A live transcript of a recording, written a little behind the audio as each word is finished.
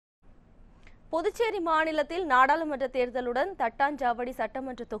புதுச்சேரி மாநிலத்தில் நாடாளுமன்ற தேர்தலுடன் தட்டாஞ்சாவடி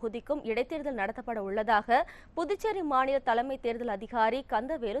சட்டமன்ற தொகுதிக்கும் இடைத்தேர்தல் நடத்தப்பட உள்ளதாக புதுச்சேரி மாநில தலைமை தேர்தல் அதிகாரி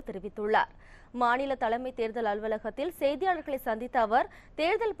கந்தவேலு தெரிவித்துள்ளார். மாநில தலைமை தேர்தல் அலுவலகத்தில் செய்தியாளர்களை சந்தித்த அவர்,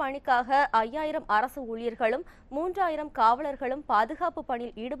 தேர்தல் பணிக்காக 5000 அரசு ஊழியர்களும் 3000 காவலர்களும் பாதுகாப்பு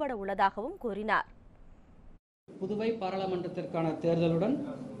பணியில் ஈடுபட உள்ளதாகவும் கூறினார். புதுவை பாராளுமன்றத்திற்கான தேர்தலுடன்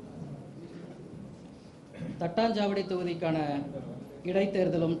தட்டாஞ்சாவடி தொகுதிக்கான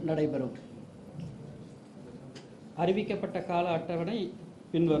இடைத்தேர்தலும் நடைபெறும். அறிவிக்கப்பட்ட கால அட்டவணை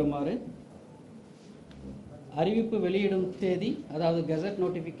பின்வருமாறு: அறிவிப்பு வெளியிடும் தேதி, அதாவது gazette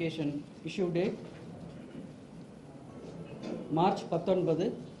notification issue date March 19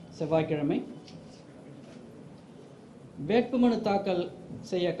 செவ்வாய்க்கிழமை. வேட்புமனு தாக்கல்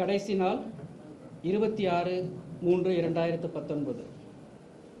செய்ய கடைசி நாள் 26/3/2019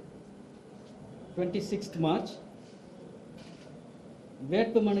 26 மார்ச்.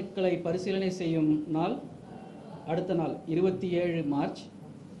 வேட்புமனுக்களை பரிசீலனை செய்யும் நாள் அடுத்த நாள் 27 மார்ச்.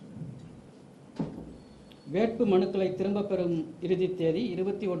 வேட்பு மனுக்களை திரும்ப பெறும் இறுதி தேதி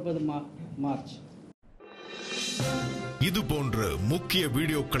 29 மார்ச். இது போன்ற முக்கிய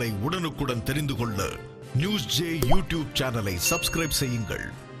வீடியோக்களை உடனுக்குடன் தெரிந்து கொள்ள NewsJ யூடியூப் சேனலை சப்ஸ்கிரைப் செய்யுங்கள்.